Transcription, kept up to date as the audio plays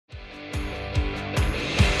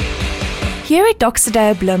Here at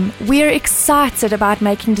Doxa Bloem, we are excited about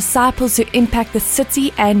making disciples who impact the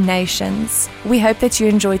city and nations. We hope that you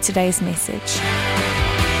enjoyed today's message.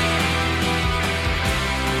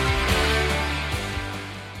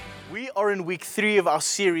 We are in week 3 of our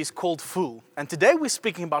series called Full, and today we're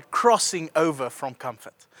speaking about crossing over from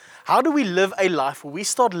comfort. How do we live a life where we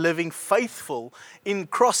start living faithful in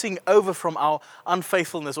crossing over from our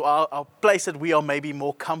unfaithfulness or our place that we are maybe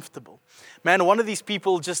more comfortable? Man, one of these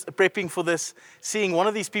people, just prepping for this, seeing one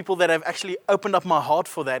of these people that have actually opened up my heart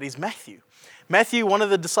for that is Matthew. Matthew, one of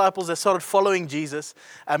the disciples that started following Jesus,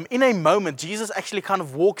 in a moment, Jesus actually kind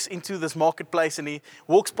of walks into this marketplace and he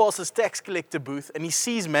walks past this tax collector booth and he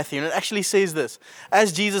sees Matthew. And it actually says this: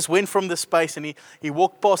 as Jesus went from this space and he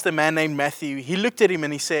walked past a man named Matthew, he looked at him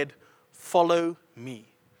and he said, "Follow me."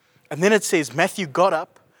 And then it says Matthew got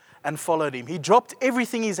up and followed him. He dropped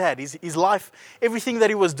everything he's had, his life, everything that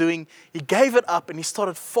he was doing. He gave it up and he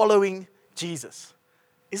started following Jesus.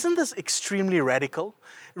 Isn't this extremely radical?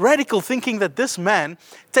 Radical thinking that this man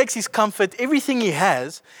takes his comfort, everything he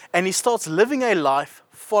has, and he starts living a life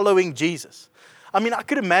following Jesus. I mean, I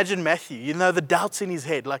could imagine Matthew, the doubts in his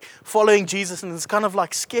head, like following Jesus, and it's kind of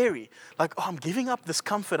like scary. Like, I'm giving up this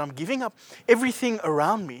comfort, I'm giving up everything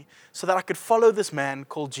around me so that I could follow this man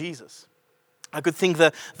called Jesus. I could think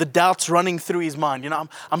the doubts running through his mind.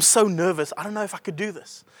 I'm so nervous, I don't know if I could do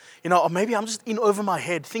this. Or maybe I'm just in over my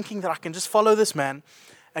head thinking that I can just follow this man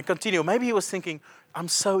and continue. Maybe he was thinking, I'm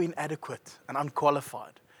so inadequate and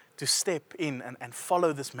unqualified to step in and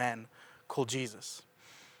follow this man called Jesus.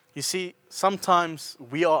 You see, sometimes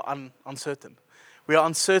we are uncertain. We are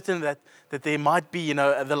uncertain that there might be,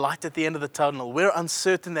 the light at the end of the tunnel. We're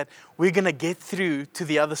uncertain that we're going to get through to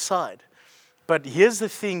the other side. But here's the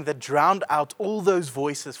thing that drowned out all those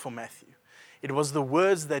voices for Matthew. It was the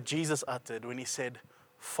words that Jesus uttered when he said,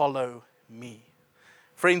 "Follow me."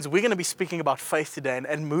 Friends, we're going to be speaking about faith today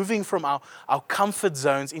and moving from our comfort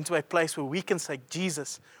zones into a place where we can say,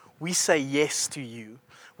 Jesus, we say yes to you.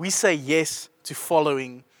 We say yes to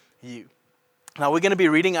following you. Now, we're going to be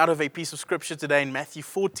reading out of a piece of scripture today in Matthew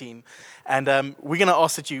 14, and we're going to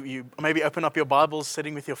ask that you maybe open up your Bibles,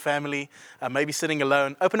 sitting with your family, maybe sitting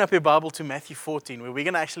alone. Open up your Bible to Matthew 14, where we're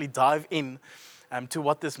going to actually dive in to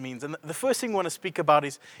what this means. And the first thing we want to speak about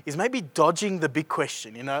is maybe dodging the big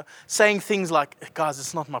question, saying things like, guys,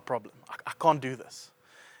 it's not my problem. I can't do this.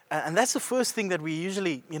 And that's the first thing that we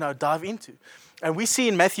usually, dive into. And we see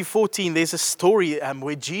in Matthew 14, there's a story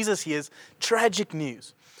where Jesus hears tragic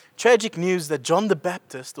news. Tragic news that John the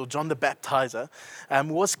Baptist, or John the Baptizer,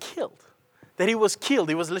 was killed. That he was killed.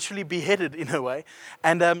 He was literally beheaded in a way.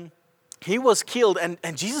 And he was killed. And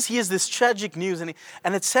Jesus hears this tragic news and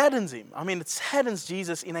it saddens him. I mean, it saddens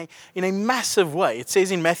Jesus in a massive way. It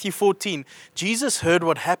says in Matthew 14, Jesus heard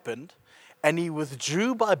what happened and he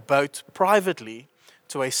withdrew by boat privately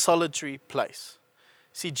to a solitary place.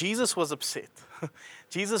 See, Jesus was upset.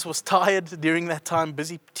 Jesus was tired during that time,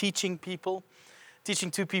 busy teaching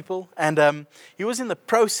to people, and he was in the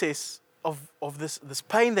process of this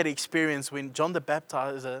pain that he experienced when John the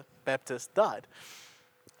Baptist died.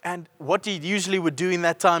 And what he usually would do in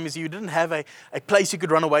that time is you didn't have a place you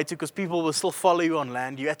could run away to because people will still follow you on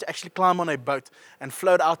land. You had to actually climb on a boat and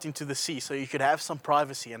float out into the sea so you could have some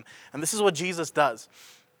privacy. And this is what Jesus does.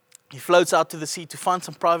 He floats out to the sea to find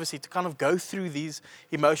some privacy, to kind of go through these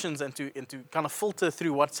emotions and to kind of filter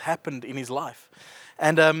through what's happened in his life.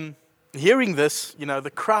 And hearing this,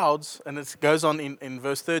 the crowds, and it goes on in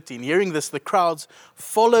verse 13, hearing this, the crowds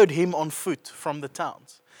followed him on foot from the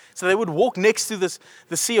towns. So they would walk next to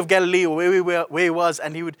the Sea of Galilee, or where he was,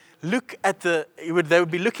 and they would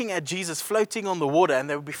be looking at Jesus floating on the water, and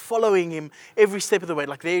they would be following him every step of the way,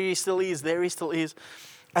 like there he still is, there he still is.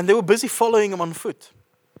 And they were busy following him on foot.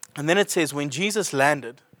 And then it says, when Jesus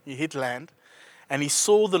landed, he hit land, and he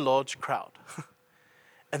saw the large crowd.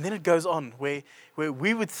 And then it goes on, where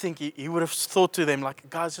we would think he would have thought to them, like,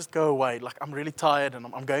 guys, just go away. Like, I'm really tired, and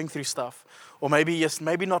I'm going through stuff. Or maybe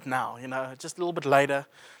not now, just a little bit later.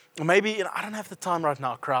 Or maybe, I don't have the time right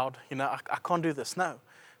now, crowd. I can't do this. No.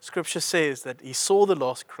 Scripture says that he saw the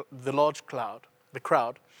large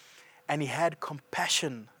crowd, and he had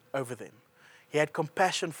compassion over them. He had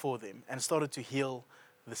compassion for them and started to heal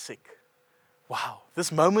the sick. Wow,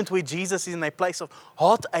 this moment where Jesus is in a place of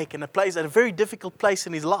heartache and a very difficult place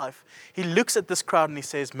in his life, he looks at this crowd and he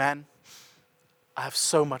says, man, I have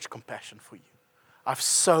so much compassion for you. I have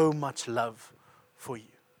so much love for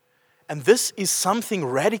you. And this is something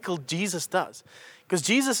radical Jesus does. Because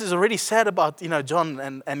Jesus is already sad about, John,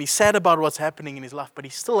 and he's sad about what's happening in his life, but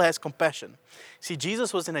he still has compassion. See,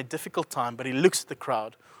 Jesus was in a difficult time, but he looks at the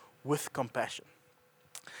crowd with compassion.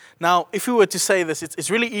 Now, if we were to say this, it's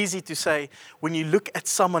really easy to say when you look at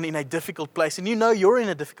someone in a difficult place, and you know you're in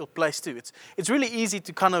a difficult place too. It's really easy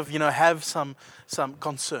to kind of, have some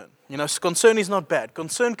concern. Concern is not bad.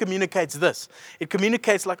 Concern communicates this. It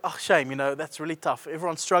communicates like, oh, shame, that's really tough.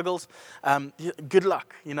 Everyone struggles. Good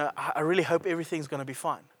luck. I really hope everything's going to be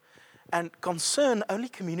fine. And concern only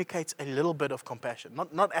communicates a little bit of compassion,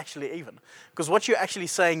 not actually even. Because what you're actually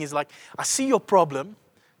saying is like, I see your problem,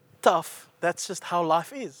 tough, that's just how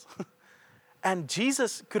life is. And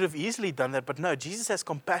Jesus could have easily done that, but no, Jesus has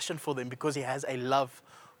compassion for them because he has a love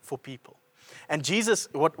for people. And Jesus,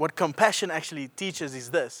 what compassion actually teaches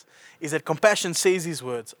is this, is that compassion says these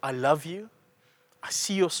words, I love you, I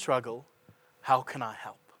see your struggle, how can I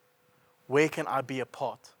help? Where can I be a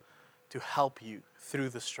part to help you through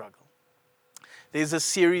the struggle? There's a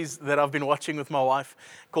series that I've been watching with my wife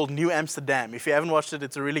called New Amsterdam. If you haven't watched it,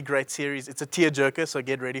 it's a really great series. It's a tearjerker, so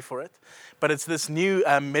get ready for it. But it's this new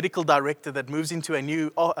medical director that moves into a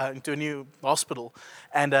new hospital,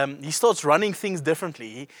 and he starts running things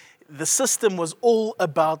differently. The system was all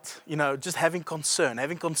about, just having concern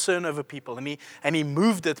over people, and he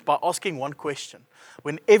moved it by asking one question.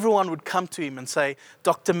 When everyone would come to him and say,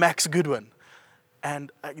 Dr. Max Goodwin,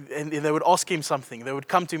 and they would ask him something. They would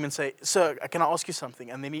come to him and say, sir, can I ask you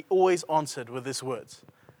something? And then he always answered with these words,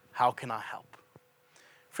 how can I help?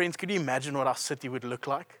 Friends, could you imagine what our city would look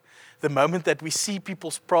like? The moment that we see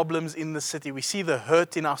people's problems in the city, we see the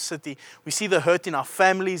hurt in our city, we see the hurt in our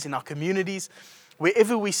families, in our communities.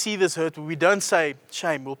 Wherever we see this hurt, we don't say,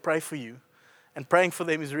 shame, we'll pray for you. And praying for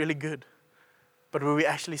them is really good. But where we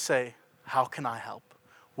actually say, how can I help?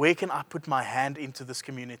 Where can I put my hand into this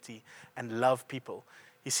community and love people?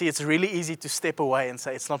 You see, it's really easy to step away and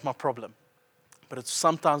say, it's not my problem. But it's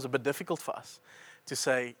sometimes a bit difficult for us to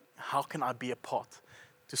say, how can I be a part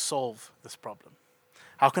to solve this problem?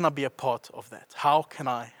 How can I be a part of that? How can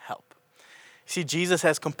I help? You see, Jesus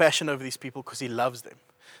has compassion over these people because he loves them.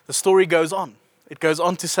 The story goes on. It goes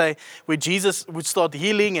on to say where Jesus would start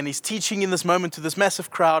healing and he's teaching in this moment to this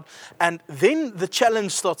massive crowd. And then the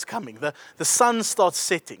challenge starts coming. The sun starts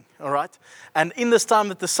setting, all right? And in this time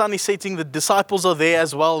that the sun is setting, the disciples are there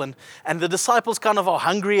as well. And the disciples kind of are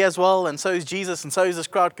hungry as well. And so is Jesus and so is this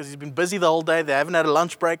crowd because he's been busy the whole day. They haven't had a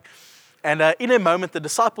lunch break. And in a moment, the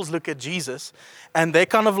disciples look at Jesus and they're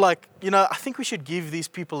kind of like, I think we should give these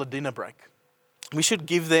people a dinner break. We should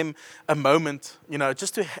give them a moment,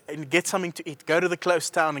 just to get something to eat. Go to the close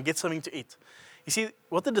town and get something to eat. You see,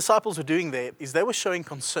 what the disciples were doing there is they were showing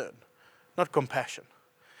concern, not compassion.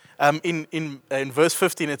 In verse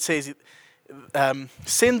 15, it says,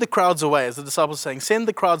 send the crowds away, as the disciples are saying, send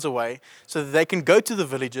the crowds away so that they can go to the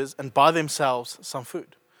villages and buy themselves some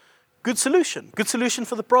food. Good solution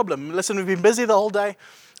for the problem. Listen, we've been busy the whole day.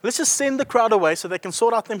 Let's just send the crowd away so they can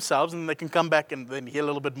sort out themselves and they can come back and then hear a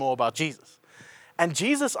little bit more about Jesus. And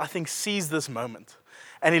Jesus, I think, sees this moment.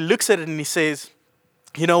 And he looks at it and he says,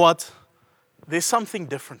 you know what? There's something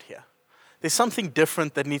different here. There's something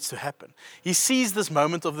different that needs to happen. He sees this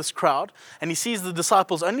moment of this crowd and he sees the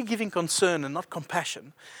disciples only giving concern and not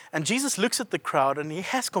compassion. And Jesus looks at the crowd and he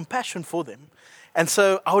has compassion for them. And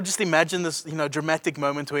so I would just imagine this, dramatic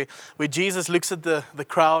moment where Jesus looks at the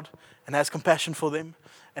crowd and has compassion for them.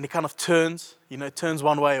 And he kind of turns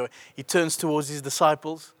one way, or he turns towards his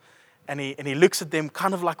disciples. And he looks at them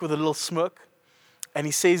kind of like with a little smirk. And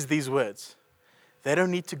he says these words, they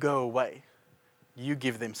don't need to go away. You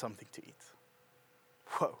give them something to eat.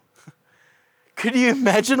 Whoa. Could you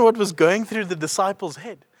imagine what was going through the disciples'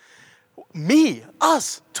 head? Me,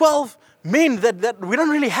 us, 12 men that we don't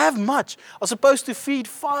really have much are supposed to feed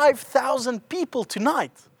 5,000 people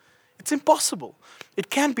tonight. It's impossible. It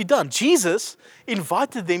can't be done. Jesus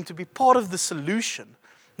invited them to be part of the solution.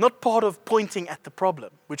 Not part of pointing at the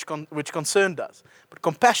problem, which concern does. But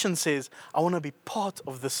compassion says, I want to be part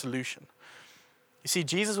of the solution. You see,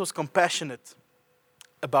 Jesus was compassionate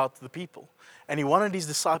about the people. And he wanted his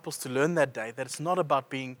disciples to learn that day that it's not about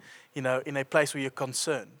being, in a place where you're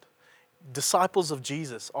concerned. Disciples of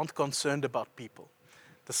Jesus aren't concerned about people.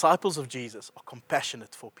 Disciples of Jesus are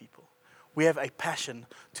compassionate for people. We have a passion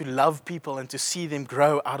to love people and to see them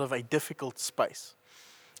grow out of a difficult space.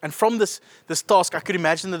 And from this task, I could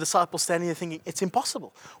imagine the disciples standing there thinking, it's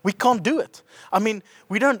impossible. We can't do it. I mean,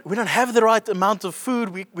 we don't have the right amount of food.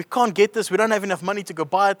 We can't get this. We don't have enough money to go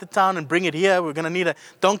buy at the town and bring it here. We're going to need a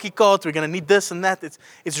donkey cart. We're going to need this and that.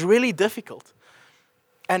 It's really difficult.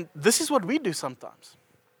 And this is what we do sometimes,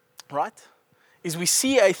 right? Is we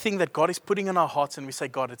see a thing that God is putting in our hearts and we say,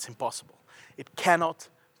 God, it's impossible. It cannot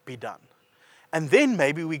be done. And then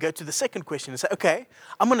maybe we go to the second question and say, okay,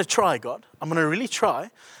 I'm going to try, God. I'm going to really try.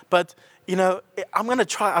 But, I'm going to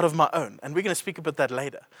try out of my own. And we're going to speak about that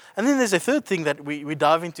later. And then there's a third thing that we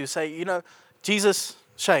dive into, say, Jesus,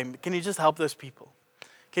 shame, can you just help those people?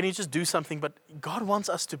 Can you just do something? But God wants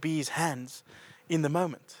us to be his hands in the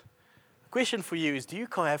moment. The question for you is, do you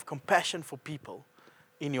have compassion for people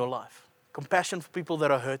in your life? Compassion for people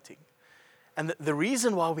that are hurting. And the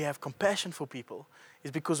reason why we have compassion for people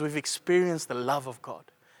is because we've experienced the love of God.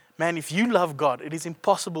 Man, if you love God, it is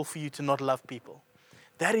impossible for you to not love people.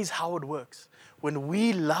 That is how it works. When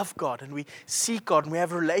we love God and we seek God and we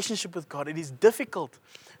have a relationship with God, it is difficult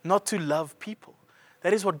not to love people.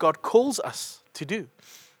 That is what God calls us to do.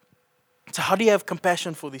 So how do you have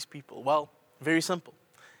compassion for these people? Well, very simple.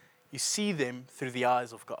 You see them through the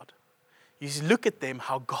eyes of God. You look at them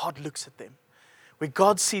how God looks at them. Where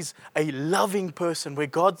God sees a loving person, where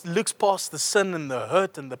God looks past the sin and the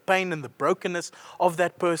hurt and the pain and the brokenness of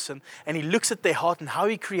that person, and he looks at their heart and how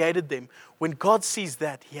he created them. When God sees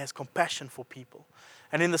that, he has compassion for people.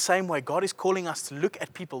 And in the same way, God is calling us to look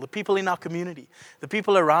at people, the people in our community, the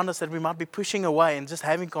people around us that we might be pushing away and just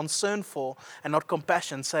having concern for and not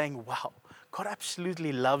compassion, saying, wow, God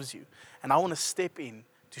absolutely loves you. And I want to step in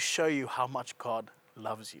to show you how much God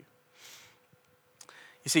loves you.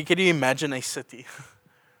 You see, can you imagine a city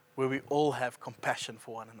where we all have compassion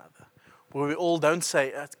for one another? Where we all don't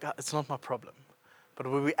say, it's not my problem. But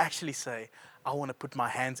where we actually say, I want to put my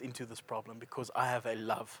hands into this problem because I have a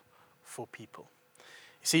love for people.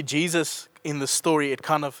 You see, Jesus, in the story, it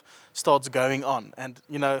kind of starts going on. And,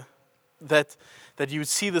 that you would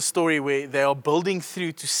see the story where they are building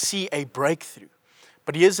through to see a breakthrough.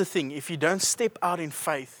 But here's the thing, if you don't step out in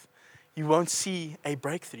faith, you won't see a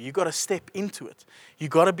breakthrough. You've got to step into it.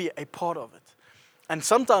 You've got to be a part of it. And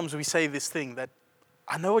sometimes we say this thing that,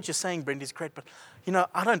 I know what you're saying, Brent, is great, but,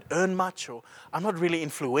 I don't earn much, or I'm not really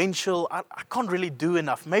influential. I can't really do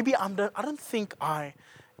enough. Maybe I don't think I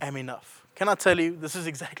am enough. Can I tell you, this is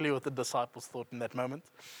exactly what the disciples thought in that moment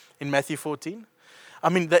in Matthew 14.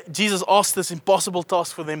 Jesus asked this impossible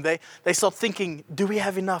task for them. They start thinking, do we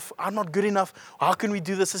have enough? I'm not good enough. How can we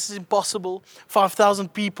do this? This is impossible.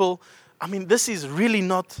 5,000 people. This is really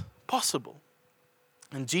not possible.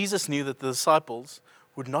 And Jesus knew that the disciples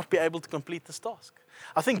would not be able to complete this task.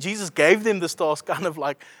 I think Jesus gave them this task kind of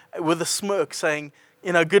like with a smirk saying,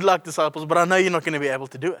 good luck, disciples, but I know you're not going to be able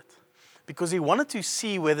to do it. Because he wanted to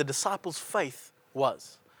see where the disciples' faith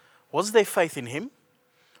was. Was their faith in him?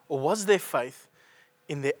 Or was their faith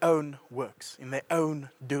in their own works, in their own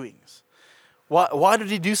doings? Why did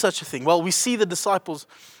he do such a thing? Well, we see the disciples,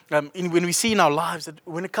 when we see in our lives that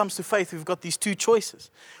when it comes to faith, we've got these two choices.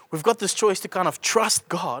 We've got this choice to kind of trust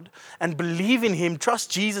God and believe in him, trust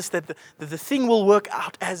Jesus that the thing will work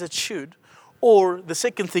out as it should. Or the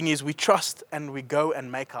second thing is we trust and we go and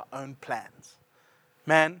make our own plans.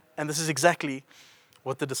 Man, and this is exactly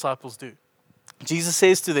what the disciples do. Jesus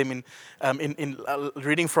says to them in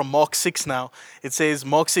reading from Mark 6 now, it says,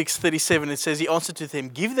 Mark 6:37, it says, he answered to them,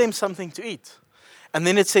 give them something to eat. And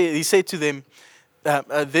then he said to them,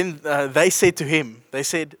 they said to him, they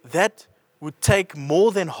said, that would take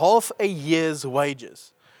more than half a year's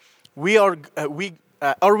wages. Are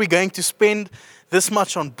we going to spend this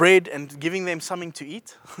much on bread and giving them something to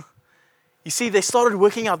eat? You see, they started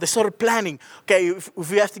working out, they started planning. Okay, if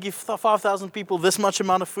we have to give 5,000 people this much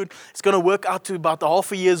amount of food, it's going to work out to about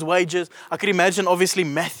half a year's wages. I could imagine, obviously,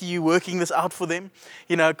 Matthew working this out for them,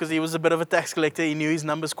 because he was a bit of a tax collector. He knew his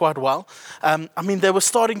numbers quite well. They were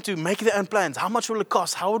starting to make their own plans. How much will it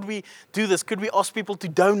cost? How would we do this? Could we ask people to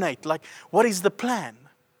donate? Like, what is the plan?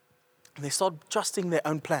 And they start trusting their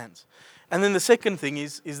own plans. And then the second thing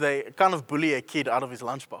is they kind of bully a kid out of his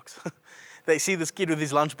lunchbox. They see this kid with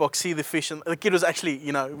his lunchbox, see the fish, and the kid was actually,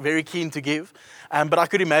 very keen to give. But I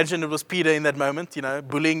could imagine it was Peter in that moment,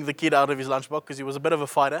 bullying the kid out of his lunchbox because he was a bit of a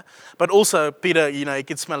fighter. But also Peter, he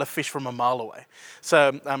could smell a fish from a mile away.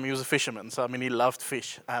 So he was a fisherman. So he loved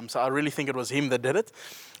fish. So I really think it was him that did it.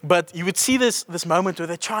 But you would see this moment where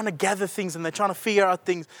they're trying to gather things and they're trying to figure out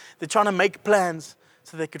things. They're trying to make plans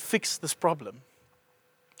so they could fix this problem.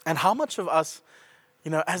 And how much of us,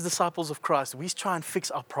 as disciples of Christ, we try and fix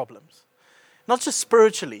our problems? Not just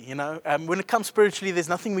spiritually, when it comes spiritually, there's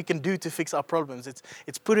nothing we can do to fix our problems.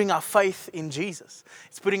 It's putting our faith in Jesus.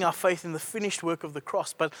 It's putting our faith in the finished work of the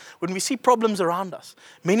cross. But when we see problems around us,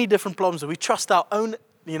 many different problems, we trust our own,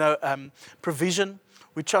 provision.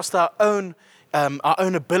 We trust our own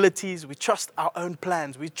abilities. We trust our own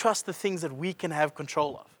plans. We trust the things that we can have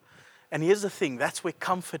control of. And here's the thing, that's where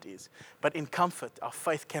comfort is. But in comfort, our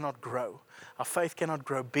faith cannot grow. Our faith cannot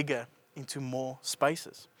grow bigger into more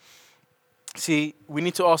spaces. See, we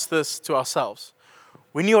need to ask this to ourselves.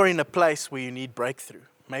 When you are in a place where you need breakthrough,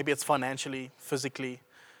 maybe it's financially, physically,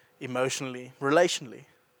 emotionally, relationally,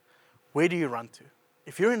 where do you run to?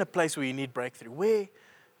 If you're in a place where you need breakthrough, where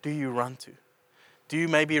do you run to? Do you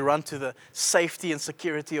maybe run to the safety and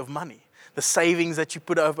security of money? The savings that you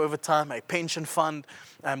put over time, a pension fund?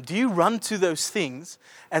 Do you run to those things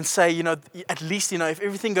and say, at least, if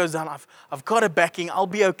everything goes down, I've got a backing, I'll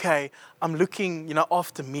be okay, I'm looking,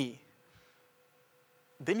 after me.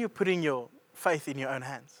 Then you're putting your faith in your own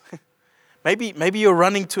hands. Maybe you're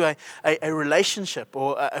running to a relationship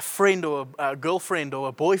or a friend or a girlfriend or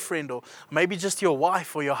a boyfriend or maybe just your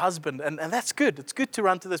wife or your husband. And that's good. It's good to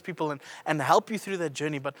run to those people and help you through that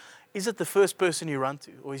journey. But is it the first person you run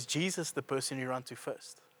to? Or is Jesus the person you run to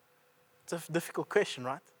first? It's a difficult question,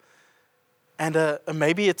 right? And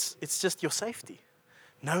maybe it's just your safety.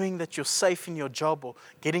 Knowing that you're safe in your job or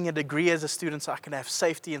getting a degree as a student so I can have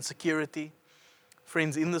safety and security.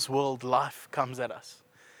 Friends, in this world, life comes at us.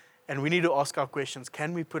 And we need to ask our questions.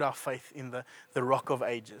 Can we put our faith in the rock of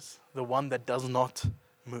ages, the one that does not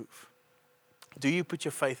move? Do you put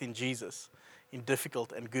your faith in Jesus in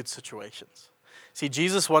difficult and good situations? See,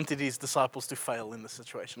 Jesus wanted his disciples to fail in this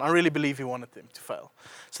situation. I really believe he wanted them to fail.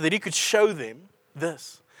 So that he could show them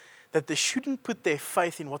this, that they shouldn't put their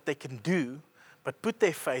faith in what they can do, but put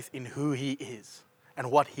their faith in who he is and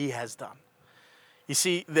what he has done. You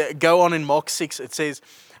see, go on in Mark 6, it says,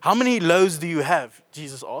 how many loaves do you have?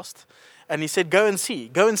 Jesus asked. And he said, go and see.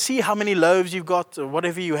 Go and see how many loaves you've got or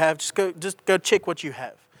whatever you have. Just go check what you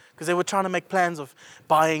have. Because they were trying to make plans of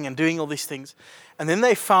buying and doing all these things. And then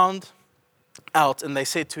they found out and they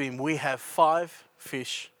said to him, we have 5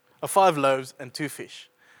 loaves and 2 fish.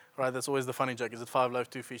 Right, that's always the funny joke. Is it 5 loaves,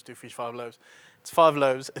 2 fish, 5 loaves? It's 5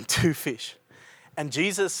 loaves and 2 fish. And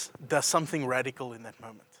Jesus does something radical in that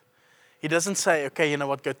moment. He doesn't say, okay, you know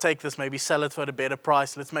what, go take this, maybe sell it for a better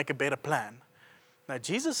price, let's make a better plan. No,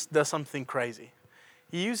 Jesus does something crazy.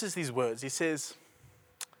 He uses these words. He says,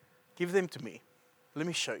 give them to me. Let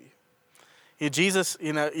me show you. Here, Jesus,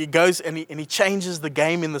 he goes and he changes the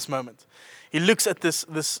game in this moment. He looks at this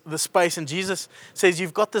space and Jesus says,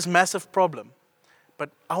 you've got this massive problem. But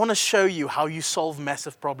I want to show you how you solve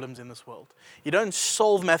massive problems in this world. You don't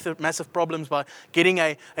solve massive problems by getting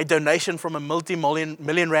a donation from a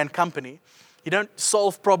multi-million rand company. You don't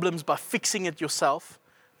solve problems by fixing it yourself.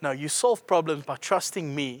 No, you solve problems by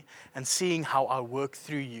trusting me and seeing how I work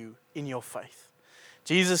through you in your faith.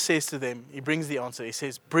 Jesus says to them, he brings the answer. He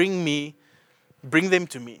says, bring them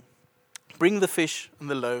to me. Bring the fish and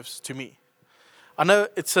the loaves to me. I know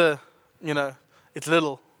it's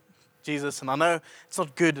little, Jesus, and I know it's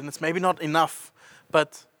not good and it's maybe not enough,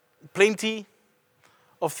 but plenty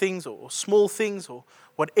of things or small things or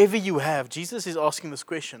whatever you have, Jesus is asking this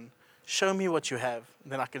question, show me what you have,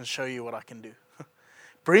 then I can show you what I can do.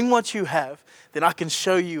 Bring what you have, then I can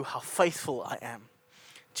show you how faithful I am.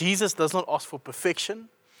 Jesus does not ask for perfection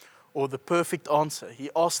or the perfect answer. He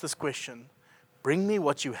asks this question, bring me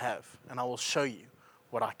what you have and I will show you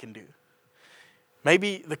what I can do.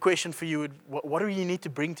 Maybe the question for you would, what do you need to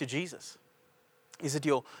bring to Jesus? Is it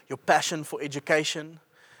your passion for education?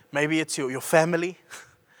 Maybe it's your family.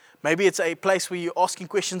 Maybe it's a place where you're asking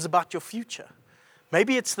questions about your future.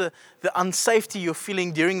 Maybe it's the unsafety you're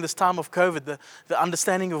feeling during this time of COVID, the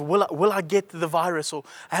understanding of will I get the virus, or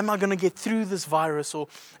am I going to get through this virus, or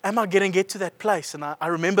am I going to get to that place? And I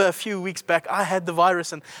remember a few weeks back, I had the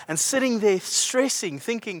virus and sitting there stressing,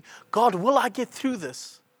 thinking, God, will I get through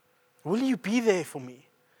this? Will you be there for me?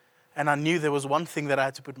 And I knew there was one thing that I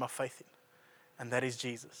had to put my faith in, and that is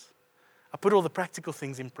Jesus. I put all the practical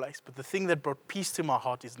things in place, but the thing that brought peace to my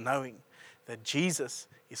heart is knowing that Jesus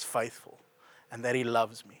is faithful and that he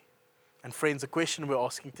loves me. And friends, the question we're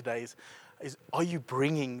asking today is are you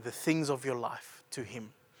bringing the things of your life to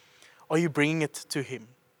him? Are you bringing it to him?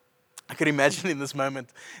 I can imagine in this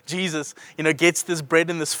moment, Jesus, gets this bread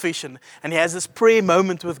and this fish and he has this prayer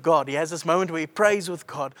moment with God. He has this moment where he prays with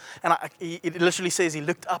God. And it literally says he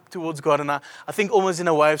looked up towards God. And I think almost in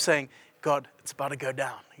a way of saying, God, it's about to go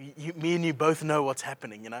down. Me and you both know what's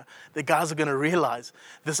happening, The guys are going to realize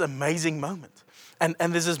this amazing moment. And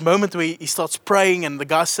there's this moment where he starts praying and the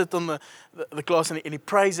guys sit on the class and he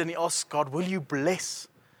prays and he asks God, will you bless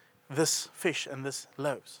this fish and this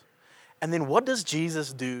loaves? And then what does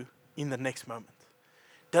Jesus do in the next moment?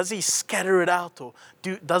 Does he scatter it out or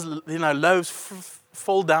does loaves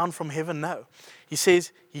fall down from heaven? No. He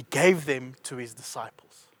says he gave them to his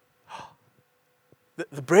disciples.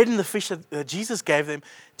 The bread and the fish that Jesus gave them,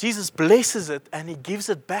 Jesus blesses it and he gives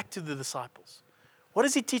it back to the disciples. What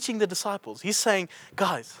is he teaching the disciples? He's saying,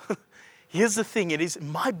 guys, here's the thing. It is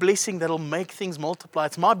my blessing that'll make things multiply.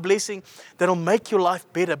 It's my blessing that'll make your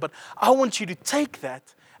life better. But I want you to take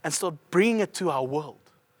that and start bringing it to our world.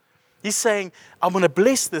 He's saying, I'm going to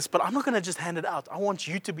bless this, but I'm not going to just hand it out. I want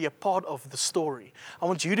you to be a part of the story. I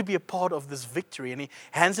want you to be a part of this victory. And he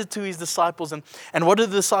hands it to his disciples. And what do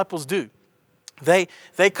the disciples do? They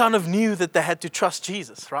kind of knew that they had to trust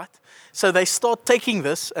Jesus, right? So they start taking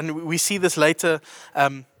this, and we see this later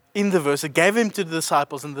in the verse. It gave him to the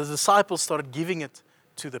disciples, and the disciples started giving it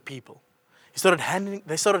to the people. They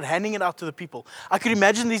started handing it out to the people. I could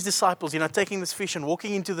imagine these disciples, taking this fish and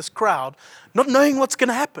walking into this crowd, not knowing what's going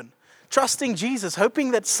to happen, trusting Jesus, hoping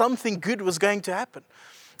that something good was going to happen.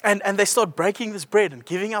 And they start breaking this bread and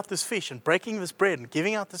giving out this fish, and breaking this bread and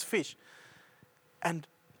giving out this fish. And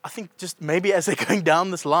I think just maybe as they're going down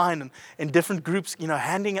this line and in different groups,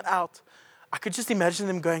 handing it out, I could just imagine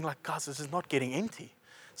them going like, guys, this is not getting empty.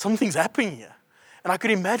 Something's happening here. And I could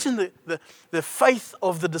imagine the faith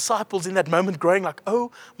of the disciples in that moment growing like, oh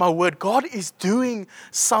my word, God is doing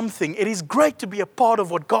something. It is great to be a part of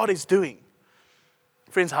what God is doing.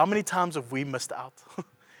 Friends, how many times have we missed out?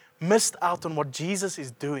 Missed out on what Jesus is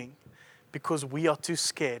doing because we are too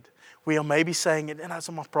scared. We are maybe saying, that's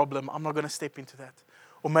not my problem. I'm not going to step into that.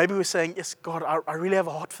 Or maybe we're saying, yes, God, I really have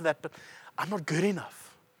a heart for that, but I'm not good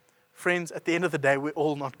enough. Friends, at the end of the day, we're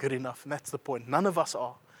all not good enough, and that's the point. None of us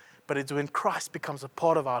are. But it's when Christ becomes a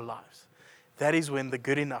part of our lives. That is when the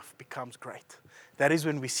good enough becomes great. That is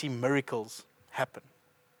when we see miracles happen.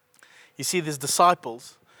 You see, these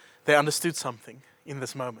disciples, they understood something in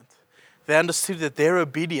this moment. They understood that their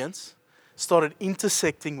obedience started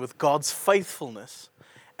intersecting with God's faithfulness,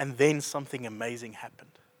 and then something amazing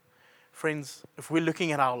happened. Friends, if we're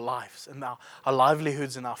looking at our lives and our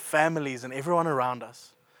livelihoods and our families and everyone around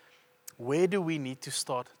us, where do we need to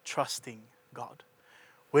start trusting God?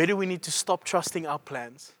 Where do we need to stop trusting our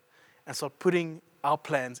plans and start putting our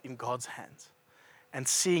plans in God's hands and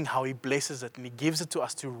seeing how He blesses it and He gives it to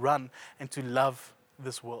us to run and to love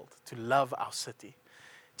this world, to love our city?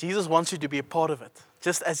 Jesus wants you to be a part of it,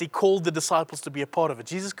 just as He called the disciples to be a part of it.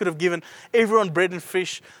 Jesus could have given everyone bread and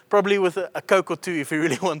fish, probably with a Coke or two if He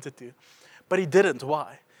really wanted to. But He didn't.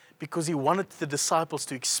 Why? Because He wanted the disciples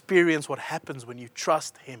to experience what happens when you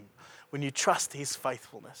trust Him, when you trust His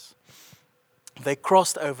faithfulness.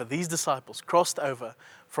 These disciples crossed over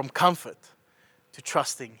from comfort to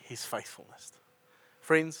trusting His faithfulness.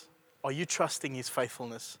 Friends, are you trusting His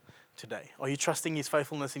faithfulness today? Are you trusting His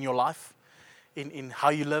faithfulness in your life? In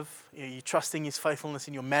how you live? Are you trusting His faithfulness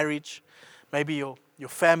in your marriage? Maybe your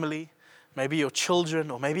family, maybe your children,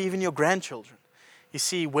 or maybe even your grandchildren. You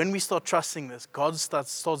see, when we start trusting this, God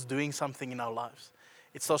starts doing something in our lives.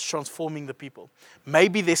 It starts transforming the people.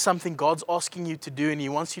 Maybe there's something God's asking you to do and He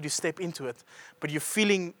wants you to step into it, but you're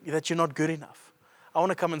feeling that you're not good enough. I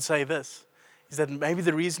want to come and say this, is that maybe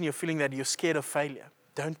the reason you're feeling that you're scared of failure.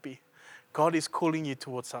 Don't be. God is calling you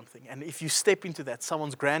towards something. And if you step into that,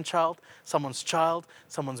 someone's grandchild, someone's child,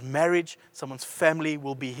 someone's marriage, someone's family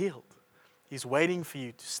will be healed. He's waiting for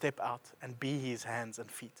you to step out and be His hands and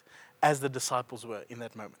feet, as the disciples were in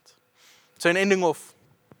that moment. So in ending off,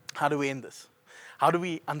 how do we end this? How do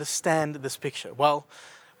we understand this picture? Well,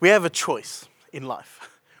 we have a choice in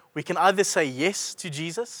life. We can either say yes to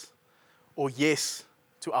Jesus or yes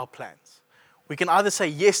to our plans. We can either say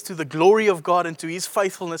yes to the glory of God and to His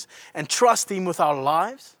faithfulness and trust Him with our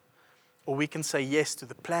lives, or we can say yes to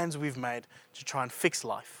the plans we've made to try and fix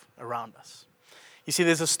life around us. You see,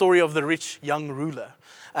 there's a story of the rich young ruler.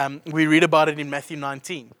 We read about it in Matthew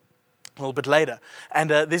 19. A little bit later. And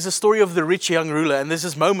there's a story of the rich young ruler. And there's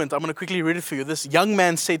this moment, I'm going to quickly read it for you. This young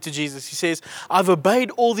man said to Jesus, he says, I've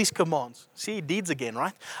obeyed all these commands. See, deeds again,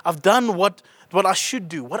 right? I've done what I should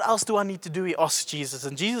do. What else do I need to do? He asked Jesus.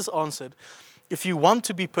 And Jesus answered, if you want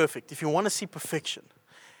to be perfect, if you want to see perfection,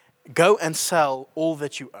 go and sell all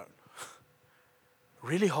that you own.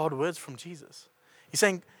 Really hard words from Jesus. He's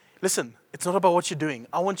saying, listen, it's not about what you're doing.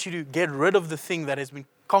 I want you to get rid of the thing that has been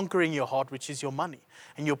conquering your heart, which is your money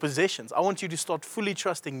and your possessions. I want you to start fully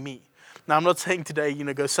trusting me. Now, I'm not saying today,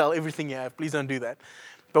 go sell everything you have. Please don't do that.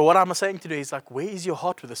 But what I'm saying today is like, where is your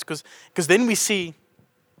heart with this? Because then we see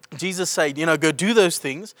Jesus say, go do those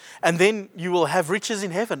things, and then you will have riches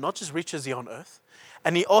in heaven, not just riches here on earth.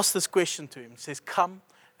 And He asked this question to him. He says, come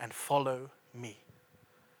and follow me.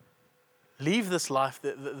 Leave this life,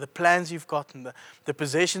 the plans you've gotten, the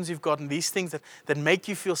possessions you've gotten, these things that make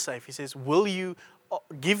you feel safe. He says, will you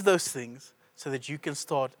give those things so that you can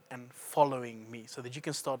start and following me, so that you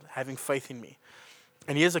can start having faith in me?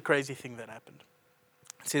 And here's a crazy thing that happened.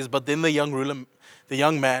 It says, but then the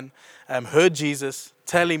young man heard Jesus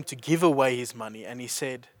tell him to give away his money. And he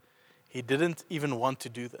said he didn't even want to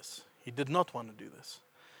do this. He He did not want to do this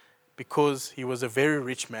because he was a very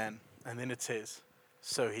rich man. And then it says,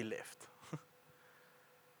 so he left.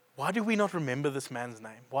 Why do we not remember this man's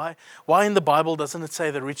name? Why in the Bible doesn't it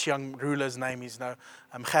say the rich young ruler's name is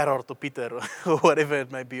Gerard or Peter or whatever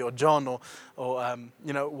it may be, or John or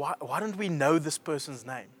why don't we know this person's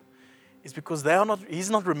name? It's because he's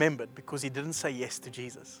not remembered because he didn't say yes to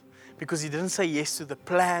Jesus. Because he didn't say yes to the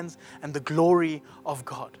plans and the glory of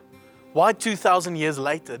God. Why 2,000 years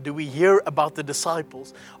later do we hear about the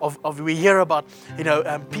disciples? We hear about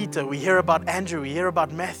Peter, we hear about Andrew, we hear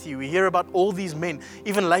about Matthew, we hear about all these men.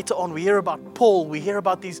 Even later on, we hear about Paul, we hear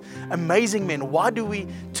about these amazing men. Why do we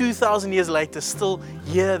 2,000 years later still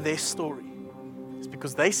hear their story? It's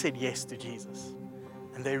because they said yes to Jesus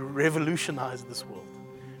and they revolutionized this world.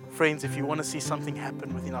 Friends, if you want to see something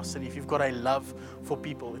happen within our city, if you've got a love for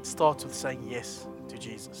people, it starts with saying yes to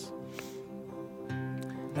Jesus.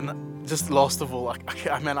 And just last of all, I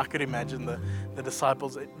could imagine the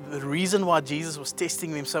disciples. The reason why Jesus was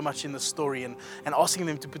testing them so much in the story and asking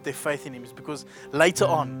them to put their faith in him is because later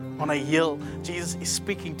on a hill, Jesus is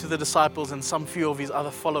speaking to the disciples and some few of his other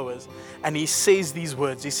followers. And he says these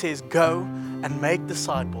words. He says, go and make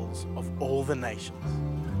disciples of all the nations.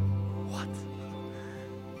 What?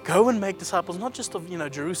 Go and make disciples, not just of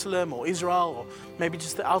Jerusalem or Israel or maybe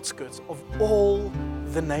just the outskirts, of all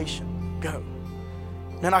the nation. Go.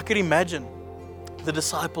 Man, I could imagine the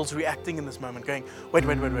disciples reacting in this moment, going, wait.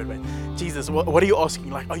 Jesus, what are you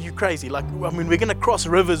asking? Like, are you crazy? We're going to cross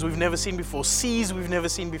rivers we've never seen before, seas we've never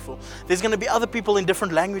seen before. There's going to be other people in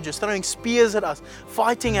different languages throwing spears at us,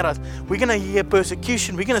 fighting at us. We're going to hear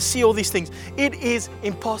persecution. We're going to see all these things. It is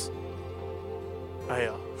impossible. Oh,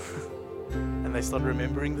 yeah. And they start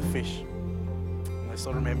remembering the fish. And they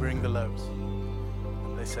start remembering the loaves.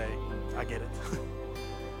 And they say, I get it.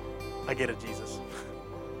 I get it, Jesus.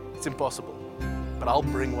 It's impossible, but I'll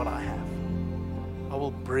bring what I have. I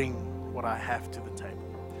will bring what I have to the table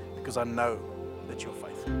because I know that you're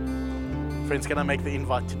faithful. Friends, can I make the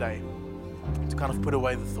invite today to kind of put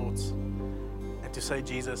away the thoughts and to say,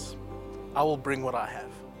 Jesus, I will bring what I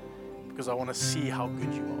have because I want to see how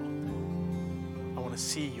good you are. I want to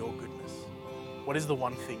see your goodness. What is the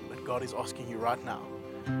one thing that God is asking you right now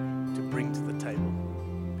to bring to the table?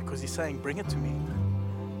 Because he's saying, bring it to me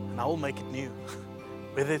and I will make it new.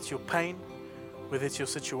 Whether it's your pain, whether it's your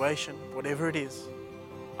situation, whatever it is,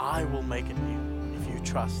 I will make it new if you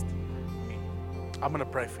trust me. I'm going to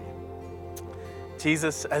pray for you.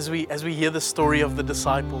 Jesus, as we hear the story of the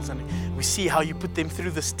disciples and we see how you put them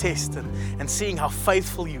through this test and seeing how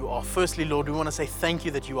faithful you are, firstly, Lord, we want to say thank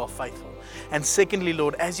you that you are faithful. And secondly,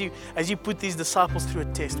 Lord, as you put these disciples through a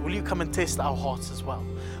test, will you come and test our hearts as well?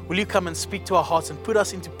 Will you come and speak to our hearts and put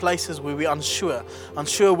us into places where we're unsure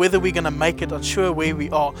whether we're going to make it, unsure where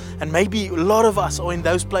we are. And maybe a lot of us are in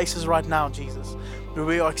those places right now, Jesus, where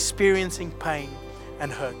we are experiencing pain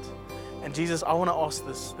and hurt. And Jesus, I want to ask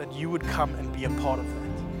this, that you would come and be a part of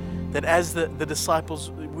that. That as the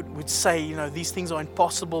disciples would say, these things are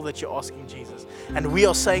impossible that you're asking, Jesus. And we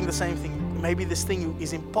are saying the same thing. Maybe this thing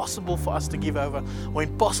is impossible for us to give over or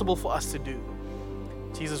impossible for us to do.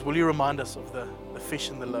 Jesus, will you remind us of the fish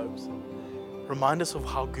and the loaves? Remind us of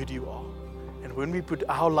how good you are. And when we put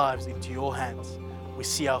our lives into your hands, we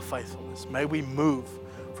see our faithfulness. May we move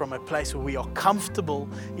from a place where we are comfortable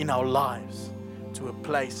in our lives to a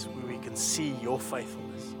place where we can see your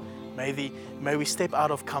faithfulness. May we step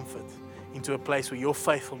out of comfort into a place where your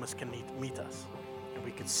faithfulness can meet us and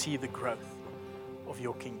we can see the growth of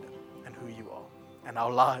your kingdom and who you are and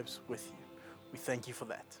our lives with you. We thank you for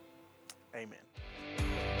that. Amen.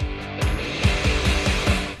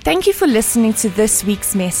 Thank you for listening to this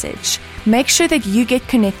week's message. Make sure that you get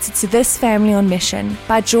connected to this family on mission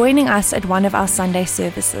by joining us at one of our Sunday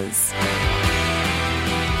services.